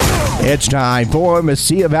It's time for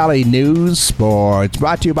Mesilla Valley News Sports,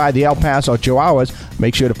 brought to you by the El Paso Chihuahuas.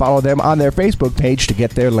 Make sure to follow them on their Facebook page to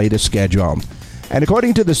get their latest schedule. And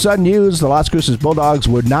according to the Sun News, the Las Cruces Bulldogs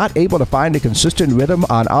were not able to find a consistent rhythm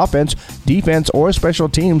on offense, defense, or special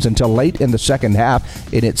teams until late in the second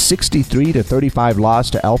half in its 63-35 loss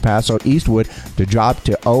to El Paso Eastwood to drop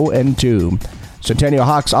to 0-2. Centennial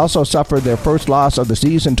Hawks also suffered their first loss of the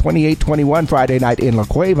season 28-21 Friday night in La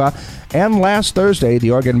Cueva, and last Thursday the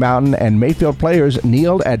Oregon Mountain and Mayfield players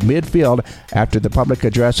kneeled at midfield after the public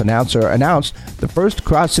address announcer announced the first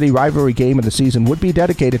cross-city rivalry game of the season would be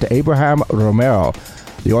dedicated to Abraham Romero.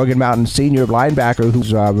 The Oregon Mountain senior linebacker,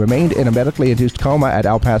 who's remained in a medically induced coma at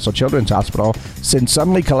El Paso Children's Hospital since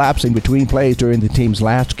suddenly collapsing between plays during the team's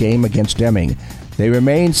last game against Deming. They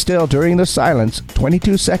remained still during the silence,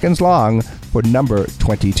 22 seconds long, for number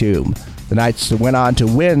 22. The Knights went on to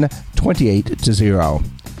win 28-0.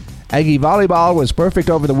 Aggie volleyball was perfect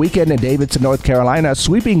over the weekend in Davidson, North Carolina,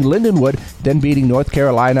 sweeping Lindenwood, then beating North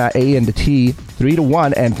Carolina A&T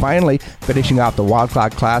 3-1, and finally finishing off the Wild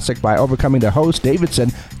Clock Classic by overcoming their host Davidson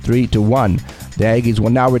 3-1. The Aggies will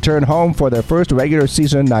now return home for their first regular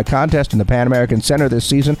season contest in the Pan American Center this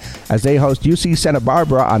season as they host UC Santa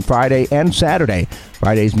Barbara on Friday and Saturday.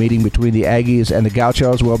 Friday's meeting between the Aggies and the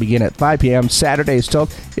Gauchos will begin at 5 p.m. Saturday's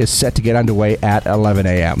tilt is set to get underway at 11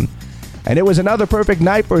 a.m. And it was another perfect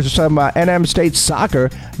night for some NM State soccer.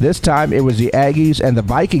 This time it was the Aggies and the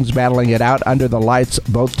Vikings battling it out under the lights.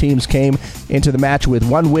 Both teams came into the match with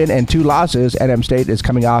 1 win and 2 losses. NM State is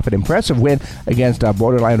coming off an impressive win against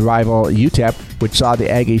borderline rival UTEP, which saw the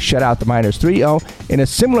Aggies shut out the Miners 3-0 in a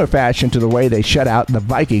similar fashion to the way they shut out the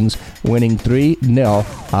Vikings, winning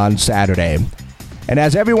 3-0 on Saturday. And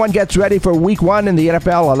as everyone gets ready for Week 1 in the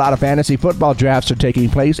NFL, a lot of fantasy football drafts are taking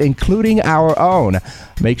place, including our own.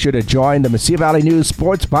 Make sure to join the Mesilla Valley News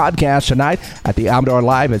Sports Podcast tonight at the Amador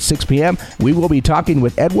Live at 6 p.m. We will be talking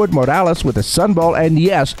with Edward Morales with the Sun Bowl, and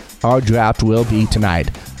yes, our draft will be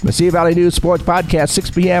tonight. Mesilla Valley News Sports Podcast,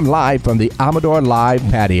 6 p.m. live from the Amador Live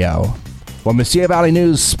patio. For Mesilla Valley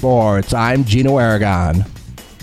News Sports, I'm Gino Aragon.